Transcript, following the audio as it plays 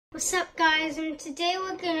What's up guys, and today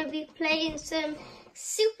we're going to be playing some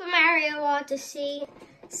Super Mario Odyssey.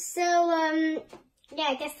 So yeah,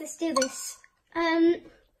 I guess let's do this.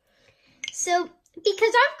 So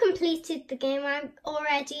because I've completed the game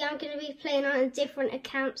already, I'm going to be playing on a different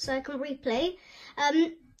account so I can replay.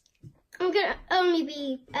 I'm going to only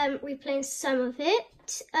be replaying some of it,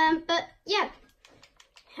 but yeah,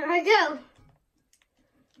 here I go.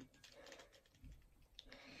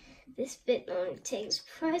 This bit only takes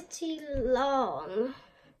pretty long.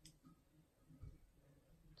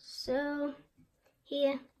 So,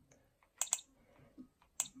 here.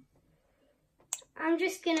 I'm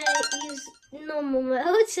just gonna use normal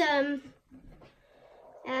mode,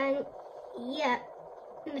 and yeah,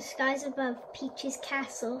 in the skies above Peach's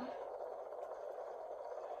castle.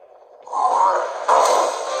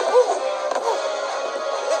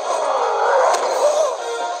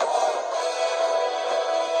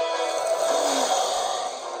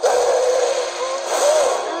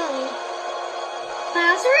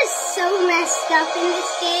 So messed up in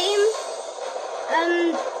this game,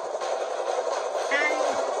 and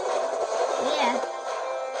yeah,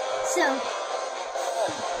 so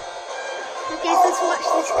I guess let's watch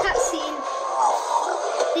this cutscene.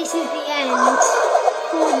 This is the end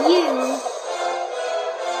for you.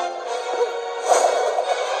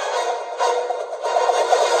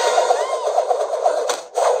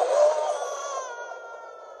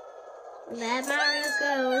 There Mario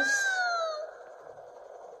goes,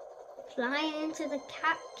 flying into the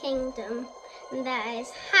Cat Kingdom, and there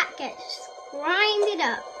his hat gets grinded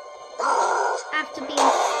up after being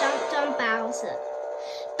stomped on Bowser.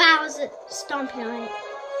 Bowser stomping on it.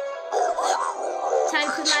 Time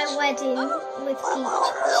for my wedding with Peach.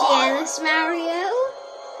 Jealous Mario?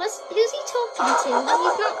 Who's he talking to?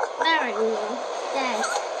 He's not there anymore. Dead.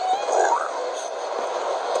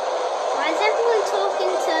 Why is everyone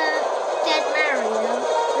talking to dead Mario,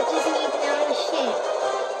 which isn't even on the ship?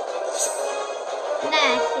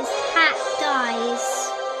 There, his hat dies.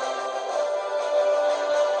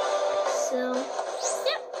 So,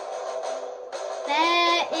 yep.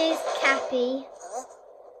 There is Cappy.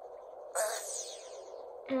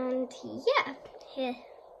 And yeah, here.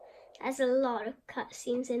 There's a lot of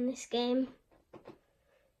cutscenes in this game.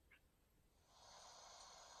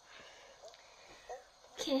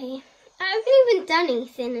 Okay, I haven't even done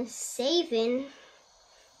anything as saving.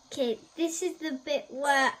 Okay, this is the bit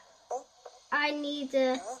where I need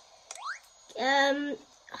a,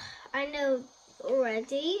 I know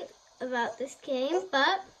already about this game,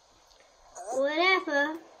 but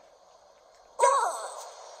whatever.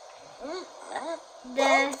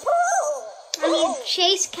 There, I need to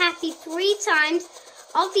chase Cappy 3 times,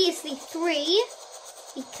 obviously 3,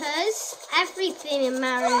 because everything in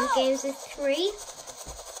Mario games is 3.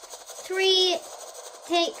 3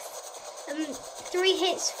 takes, 3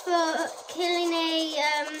 hits for killing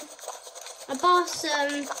a boss,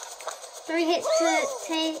 3 hits to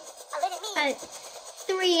take,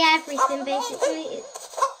 3 everything basically,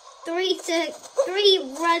 3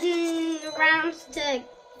 run around to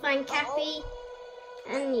find Cappy,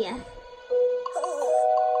 and yeah.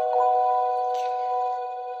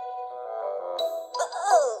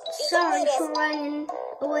 Sorry for running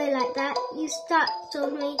away like that, you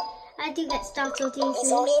startled me. I do get startled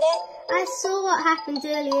easily. I saw what happened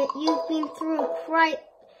earlier, you've been through quite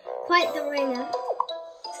the ringer.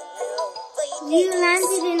 You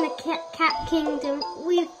landed in the Cat Kingdom.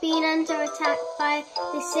 We've been under attack by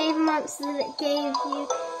the same monster that gave you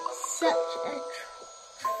such a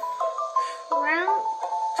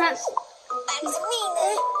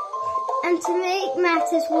and to make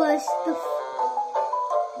matters worse,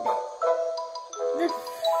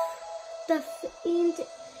 the fiend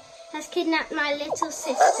has kidnapped my little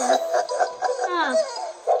sister. Oh,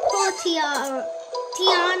 poor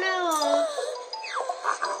Tiana,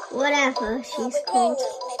 or whatever she's called.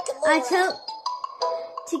 I'd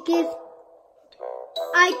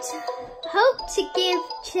hope to give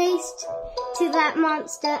chase to that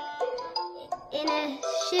monster in a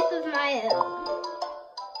ship of my own.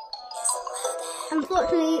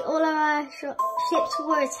 Unfortunately, all of our ships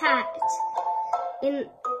were attacked,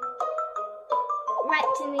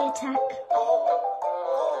 wrecked in the attack.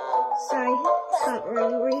 Sorry, can't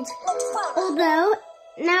really read. Although,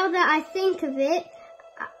 now that I think of it,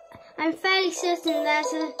 I'm fairly certain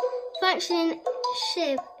there's a functioning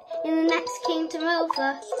ship in the next kingdom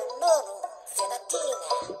over.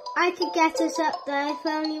 I could get us up there if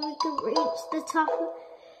only we could reach the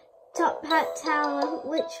top hat tower,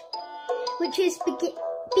 which is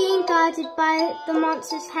being guarded by the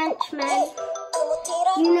monster's henchmen.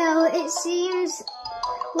 You know, it seems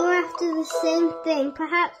We're after the same thing.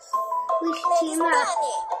 Perhaps we should team up.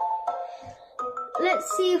 Let's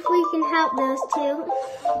see if we can help those two.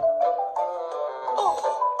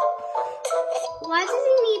 Why does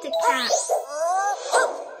he need a cat?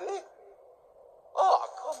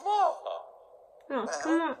 Oh,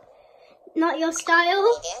 come on. Not your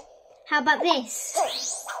style? How about this?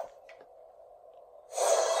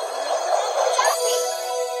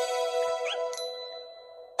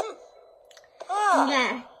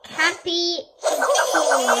 There, Cappy is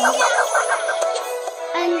born.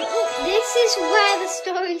 And this is where the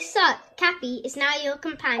story starts. Cappy is now your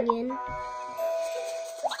companion.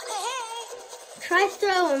 Try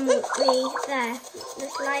throwing with me. There.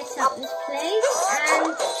 Let's light up this place and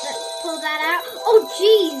let's pull that out. Oh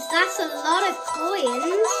geez, that's a lot of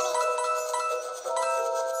coins.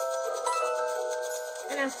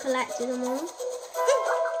 And I've collected them all.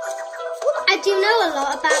 I do know a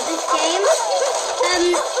lot about this game.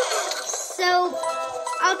 So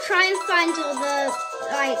I'll try and find all the,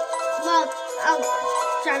 I'll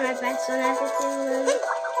try my best on everything.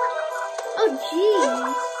 Oh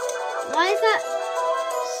geez. Why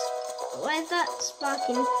is that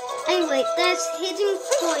sparking? Anyway, there's hidden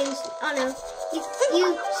coins. Oh no,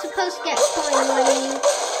 you're supposed to get coins when you...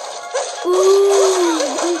 Ooh,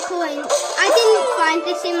 hidden coins. I didn't find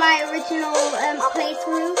this in my original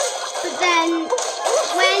playthrough, but then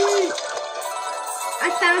when I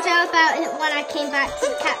found out about it when I came back to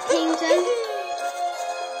the Cat Kingdom,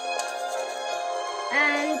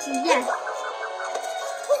 and yeah.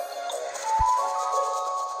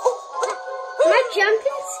 My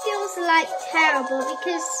jumping skills are like terrible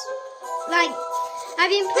because I've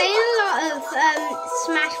been playing a lot of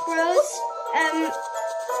Smash Bros.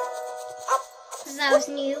 Because that was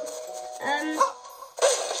new. I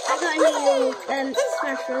got a new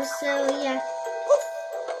Smash Bros. So yeah.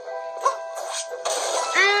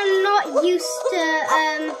 And I'm not used to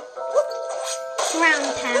ground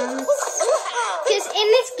pounds because in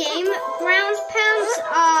this game ground pounds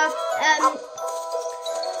are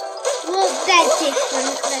well, they're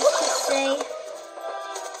different, let's just say.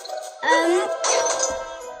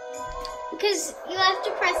 Because you have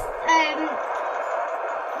to press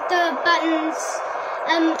the buttons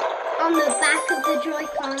on the back of the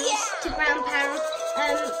Joy-Cons to ground pound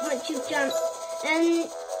once you jump. And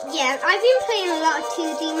yeah, I've been playing a lot of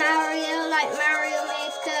 2D Mario, like Mario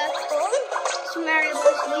Maker, Super Mario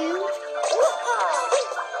Bros. U.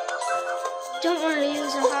 Don't want to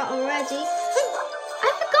use a heart already. I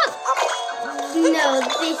forgot. No,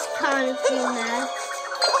 this can't have been there.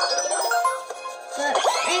 But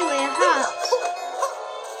anyway, a heart.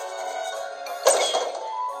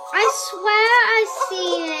 I swear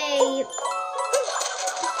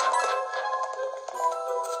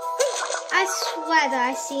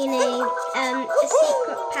I've seen a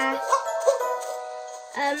secret path.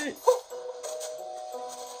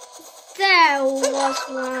 There was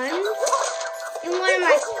one. In one of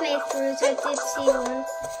my playthroughs I did see one.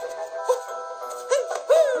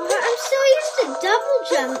 I'm so used to double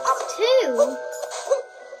jumps too.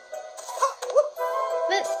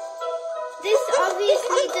 But this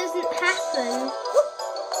obviously doesn't happen.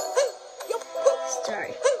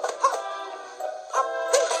 Sorry.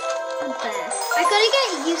 There. I gotta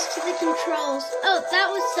get used to the controls. Oh, that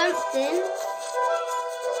was something.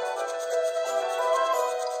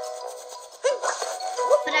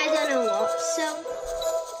 But I don't know what, so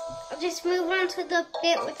I'll just move on to the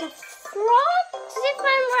bit with the frogs, if I'm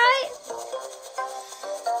right.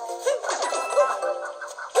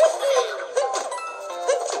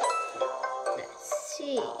 Let's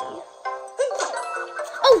see.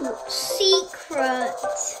 Oh, secret.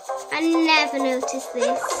 I never noticed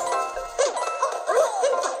this.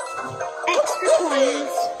 Extra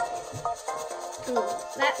coins. Ooh,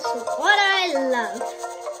 that's what I love.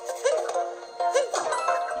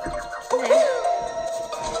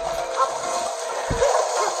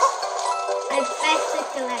 I better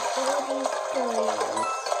collect all these coins.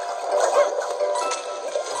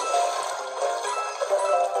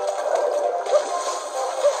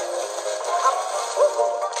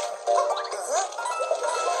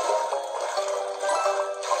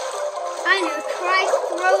 I know, try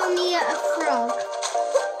throwing me at a frog.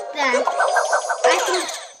 There. I can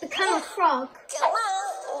become a frog.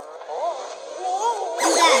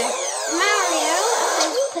 And there. Mario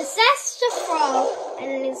has possessed a frog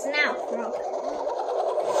and is now a frog.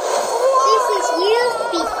 This is you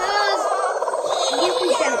because you can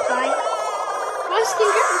jump high. Frogs can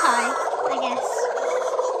jump high, I guess.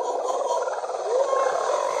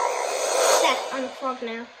 There, I'm a frog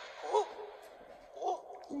now.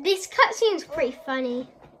 This cutscene's pretty funny.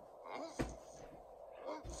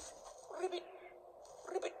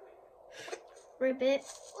 Ribbit.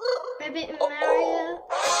 Ribbit and Mario.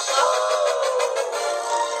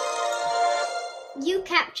 You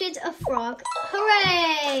captured a frog.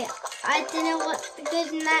 Hooray! I don't know what the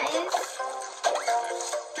good in that is,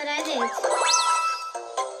 but I did.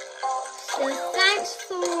 So thanks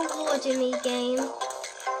for rewarding me, game.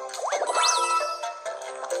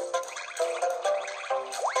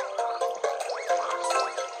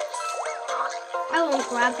 I won't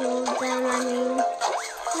grab all of them, I mean,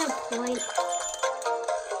 no point.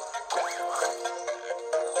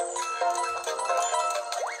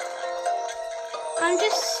 I'm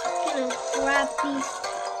just gonna grab these.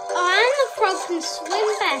 Oh, and the frog can swim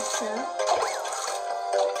better.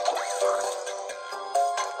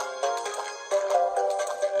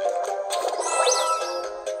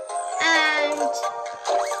 And,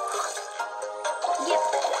 yep.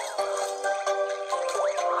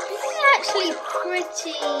 This is actually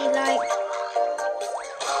pretty, like,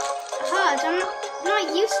 hard. I'm not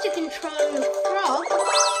used to controlling the frog.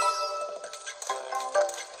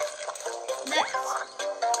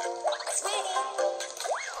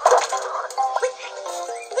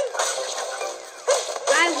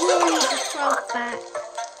 Back.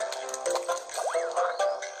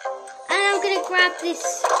 And I'm gonna grab this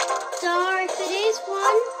star if it is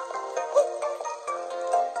one.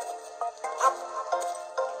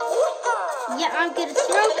 Yeah, I'm gonna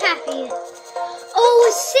throw Cappy it.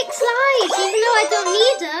 Oh, 6 lives, even though I don't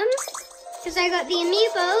need them, because I got the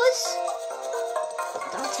amiibos.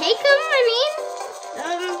 I'll take them, I mean.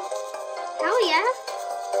 Hell yeah.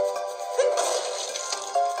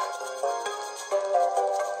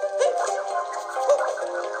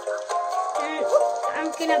 I'm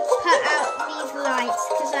gonna put out these lights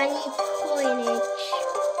because I need coinage.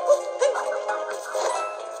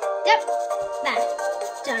 Yep, there,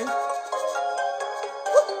 done.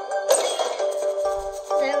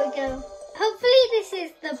 There we go. Hopefully this is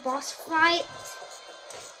the boss fight.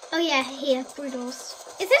 Oh yeah, here, Broodals.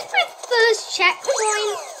 Is this my first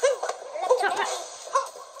checkpoint? Top right.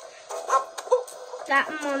 That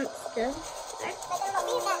monster.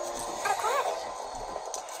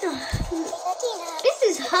 This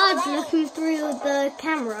is hard looking through the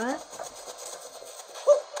camera.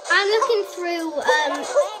 I'm looking through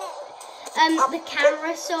the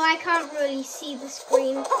camera, so I can't really see the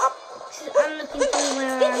screen. I'm looking through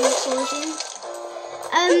where I'm recording.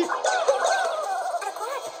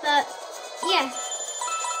 But yeah.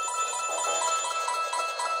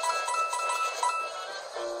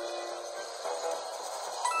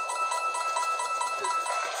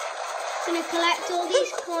 Gonna collect all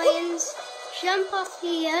these coins, jump off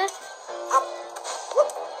here.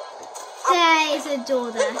 There is a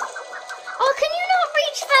door there. Oh, can you not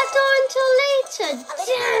reach that door until later?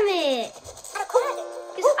 Damn it!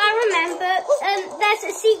 Because I remember there's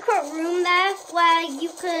a secret room there where you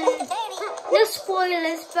can, no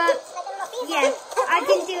spoilers, but yeah, I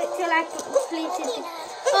didn't do it till I completed the,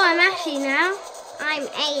 oh, I'm Ashy now. I'm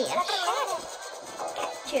Ash.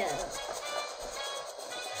 Gotcha.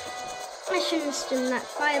 I shouldn't have done that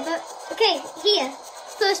fire, but okay, here,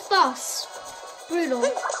 first boss, Broodal.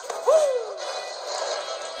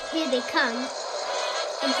 Here they come,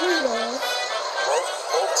 the Broodals.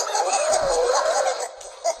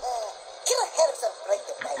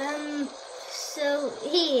 So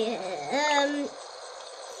here,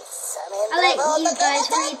 I'll let you guys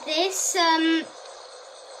read this.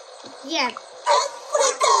 Yeah,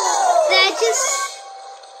 they're just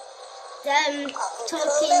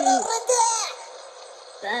talking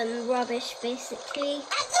rubbish basically.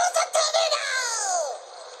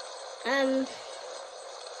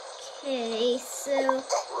 Okay, so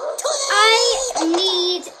I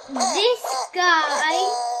need this guy.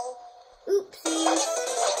 Oopsies.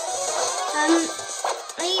 I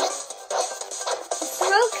need to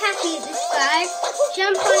throw Cappy at this guy,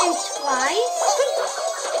 jump on him twice.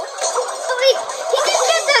 Oh wait, he didn't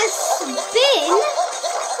get that spin.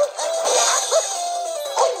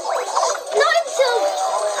 Not until,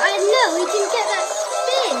 I know, he didn't get that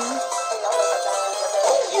spin.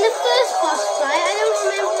 In the first boss fight, I don't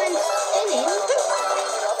remember him spinning.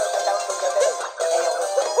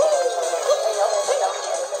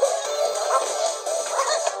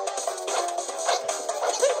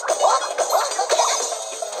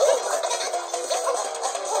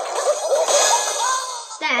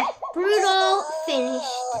 There, Broodal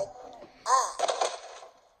finished.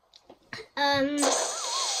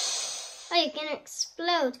 Oh, you're gonna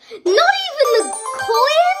explode. Not even the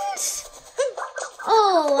coins?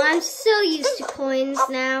 Oh, I'm so used to coins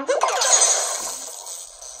now.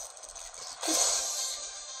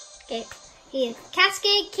 Okay, here.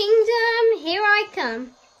 Cascade Kingdom, here I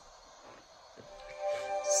come.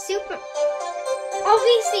 super...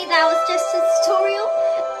 Obviously, that was just a tutorial.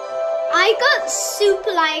 I got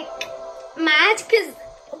super, like, mad because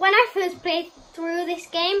when I first played through this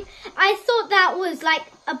game, I thought that was, like,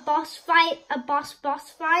 a boss fight, boss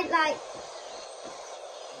fight, like...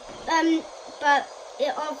 but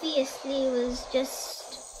it obviously was just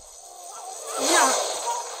not.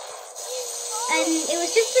 And it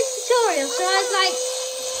was just a tutorial, so I was like,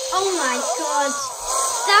 oh my god,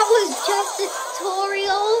 that was just a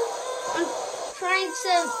tutorial. I'm trying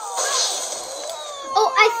to... Oh,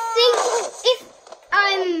 I think if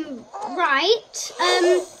I'm right,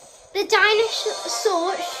 the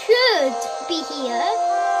dinosaur should be here,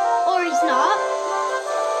 or he's not.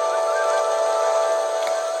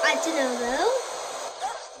 I don't know though.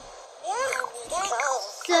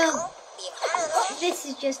 So, this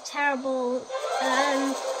is just terrible.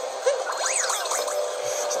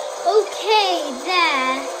 Okay,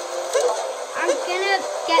 there. I'm gonna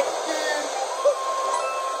get the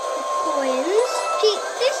coins. Gee,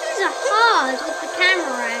 this is hard with the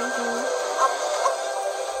camera angle.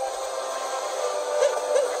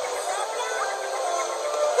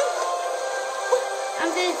 I'm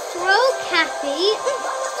gonna throw Cappy,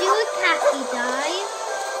 do a Cappy dive.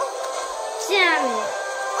 Damn it.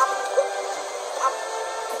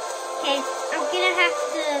 Okay, I'm gonna have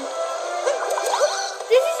to...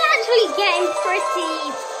 This is actually getting pretty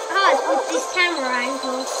hard with this camera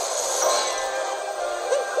angle.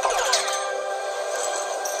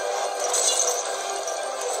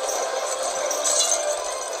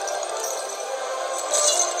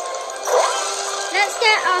 Let's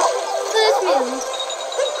get our first move.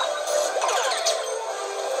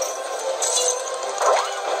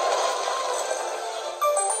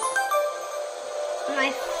 My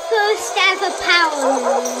first ever power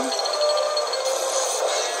move.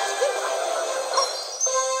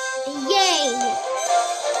 Yay!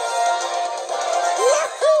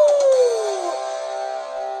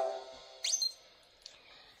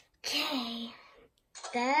 Okay,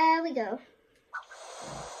 there we go.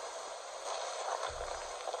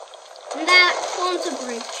 And that forms a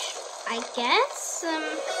bridge, I guess.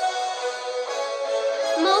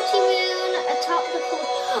 Multi-moon atop the pool.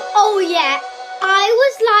 Oh yeah, I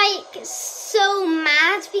was like so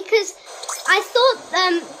mad because I thought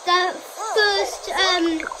the first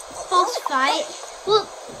boss fight, well,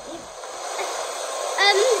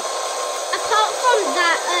 apart from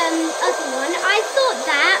that other one, I thought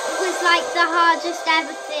that was like the hardest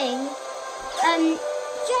ever thing.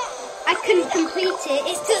 I couldn't complete it.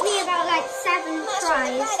 It took me about like 7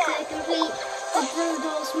 tries to complete the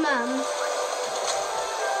Broodal's mum.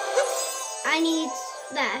 I need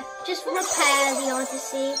there. Just repair the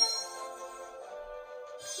Odyssey.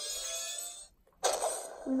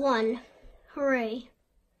 1. Hooray.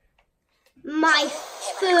 My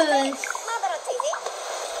first.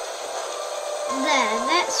 There,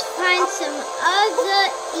 let's find some other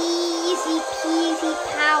easy peasy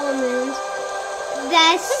power moves.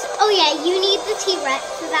 There's, oh yeah, you need the T-Rex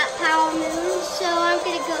for that power move, so I'm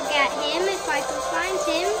gonna go get him if I can find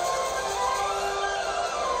him.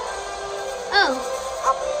 Oh,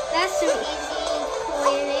 that's some easy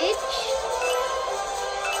coinage.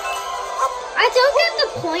 I don't get the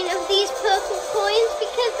point of these purple coins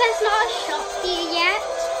because there's not a shop here yet.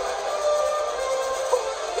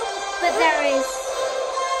 But there is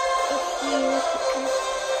if you...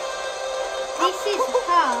 This is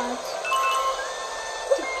hard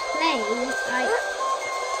to play.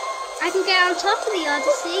 I can get on top of the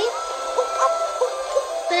Odyssey,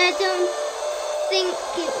 but I don't think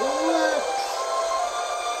it works.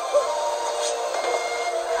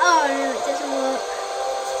 Oh no, it doesn't work.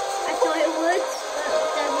 I thought it would, but it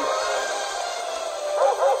doesn't.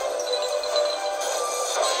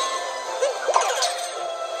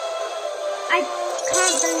 I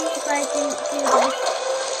can't believe I didn't do this.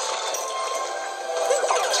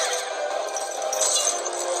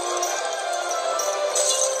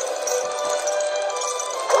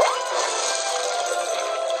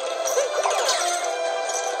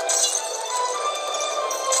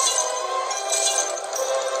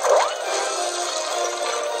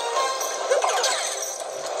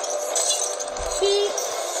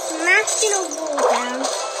 Smashing a wall down.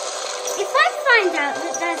 If I find out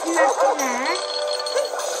that there's nothing there.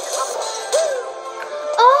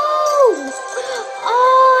 Oh!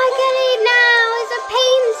 Oh, I get it now. It's a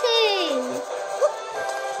painting.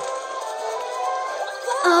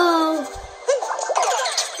 Oh.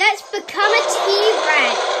 Let's become a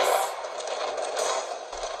T-Rex.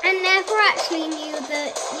 I never actually knew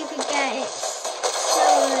that you could get it so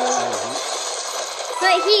early.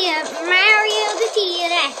 But here, Mario the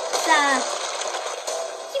T-Rex.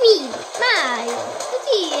 me, Mario. Look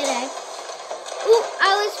at that. Oh,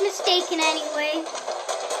 I was mistaken anyway.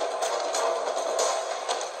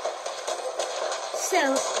 So,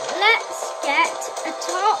 let's get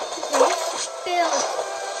atop this build.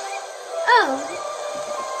 Oh,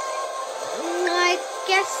 I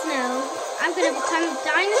guess no. I'm gonna become a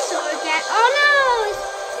dinosaur again. Oh no, it's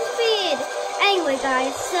weird. Anyway,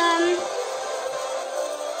 guys,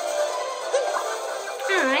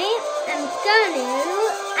 I am gonna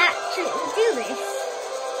actually do this.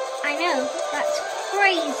 I know, that's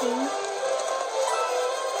crazy.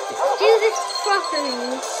 Let's do this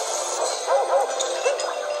properly.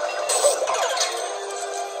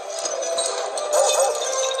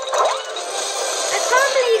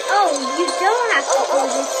 Oh, you don't have to do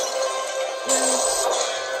this.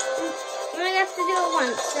 You only have to do it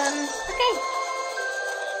once. Okay.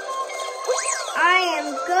 I am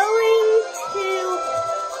going to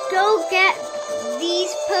go get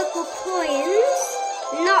these purple coins.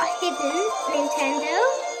 Not hidden, Nintendo.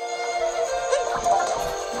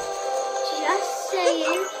 Just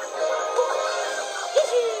saying.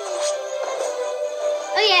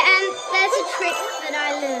 Oh yeah, and there's a trick that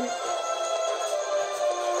I learned.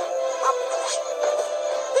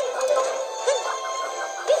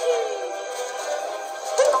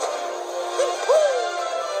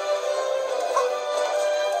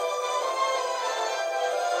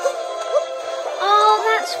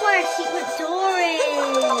 Where a secret door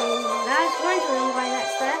is. I was wondering why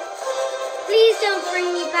that's there. Please don't bring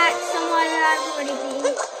me back somewhere that I've already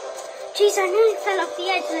been. Jeez, I nearly fell off the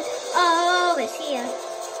edge. Oh, it's here.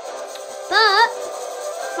 But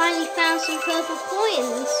finally found some purple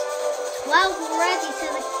coins. 12 already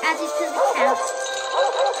added to the count.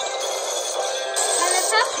 I love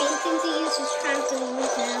how paintings are used as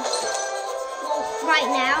trampolines now. Well, right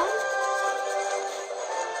now.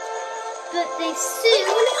 But they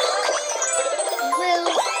soon will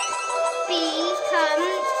become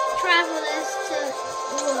travelers to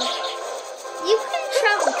the world. You can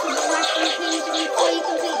travel to the Mushroom Kingdom before you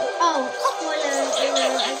complete. Oh, spoiler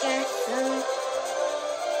alert, I guess.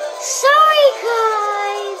 Sorry,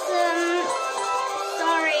 guys.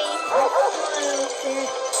 Sorry, I spoiled it.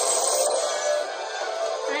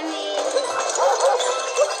 I mean.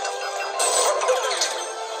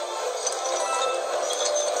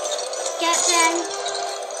 Get them,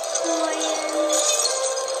 coins.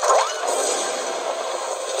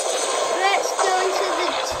 Let's go into the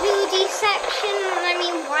 2D section. I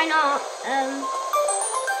mean, why not?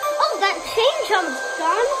 Oh, that chain jump's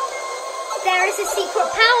gone. There is a secret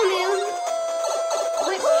power moon,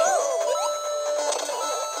 which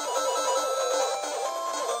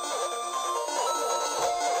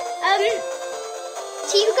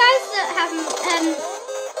to you guys that have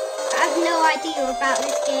no idea about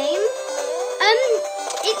this game.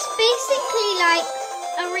 It's basically like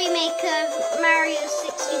a remake of Mario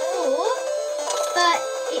 64, but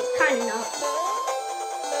it's kind of not.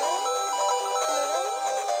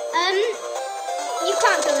 You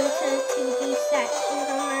can't go into 2D sections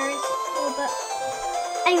on Mario 64, but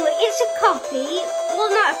anyway, it's a copy.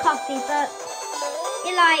 Well, not a copy, but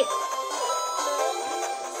it like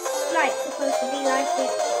supposed to be like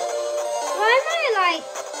it. Why am I like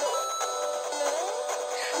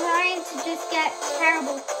trying to just get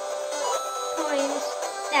terrible coins?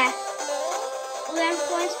 There. All them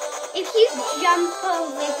coins. If you jump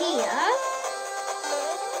over here,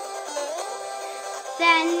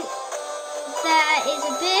 then there is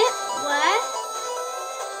a bit where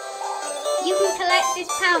you can collect this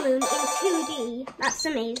power moon in 2D. That's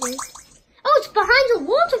amazing. Oh, it's behind a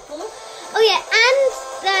waterfall. Oh yeah, and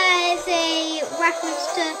there's a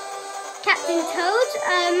reference to Captain Toad.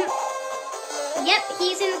 Yep,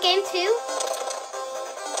 he's in the game too.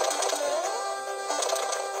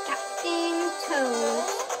 Captain Toad.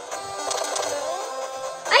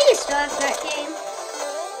 I used to have that game.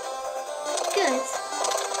 Good.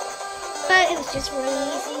 But it was just really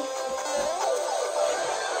easy.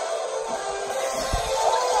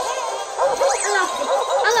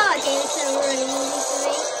 A lot of games are really easy for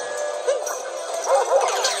me.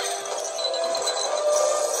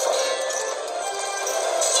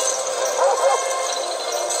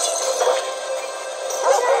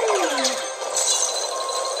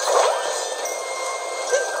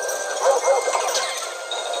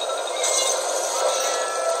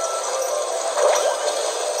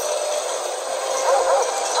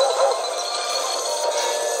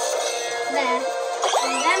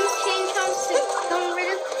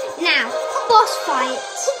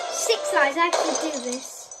 I can do this.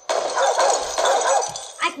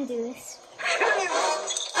 I can do this.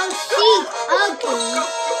 Oh, she's ugly.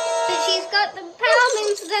 But she's got the power moon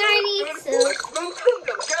items that I need, so,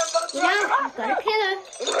 you know, I've got to kill her.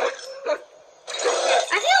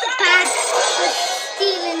 I feel bad for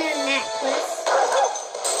stealing her necklace.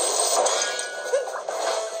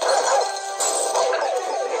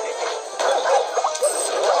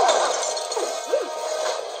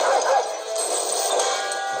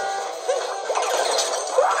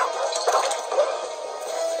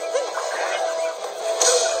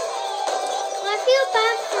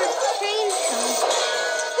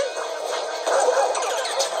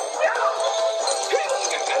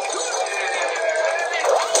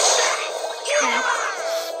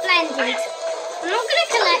 Splendid. I'm not going to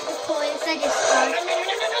collect the coins, I just can't.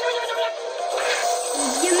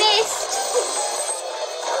 You missed.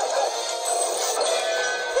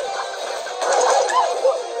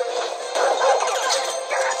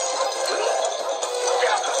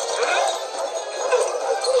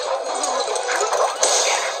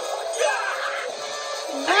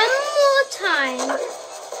 One more time.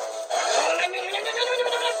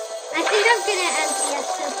 I think I'm going to end the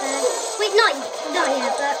episode there. Wait, not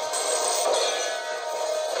yet, but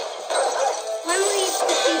when we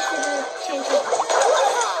defeat the change it.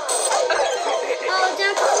 Oh,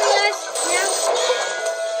 down to 3 lives now.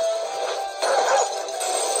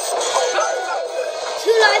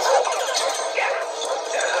 2 lives.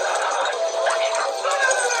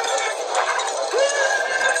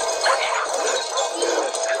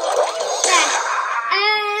 There.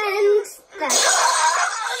 And there.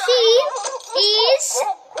 She is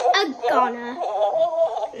a goner.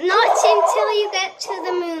 Not until you get to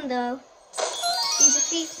the moon, though. You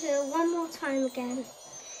defeat her one more time again,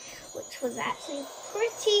 which was actually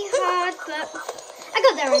pretty hard, but I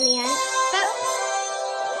got there in the end. But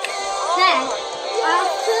there, our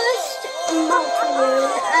first multi-moon.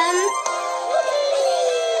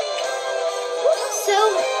 So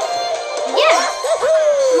yeah,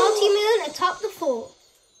 multi-moon atop the fort.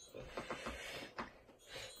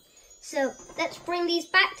 So let's bring these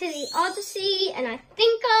back to the Odyssey, and I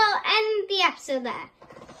think I'll end the episode there.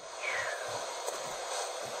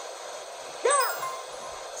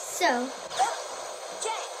 So,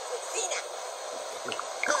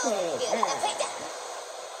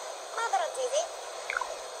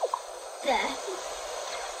 there.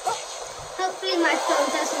 Hopefully my phone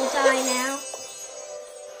doesn't die now.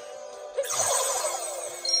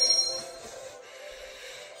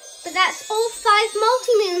 But that's all 5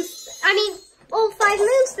 multi-moons. I mean, all 5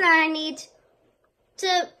 moons that I need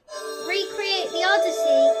to recreate the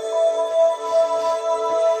Odyssey.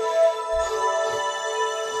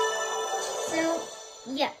 So,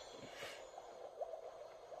 yeah.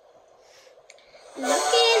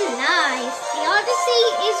 Looking nice. The Odyssey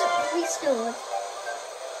is restored.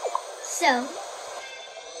 So,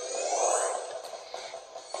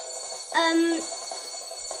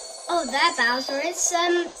 oh, there Bowser is. So,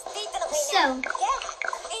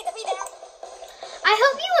 I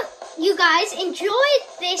hope you guys enjoyed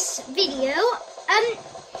this video.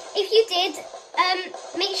 If you did,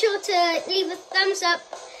 make sure to leave a thumbs up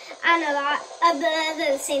and a lot of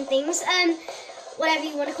the same things, whatever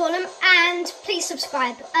you want to call them, and please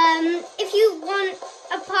subscribe. If you want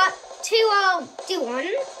a part 2, I'll do one,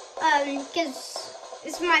 because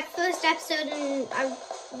it's my first episode and I'm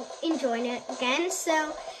enjoying it again.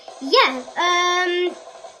 So yeah,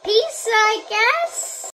 peace, I guess.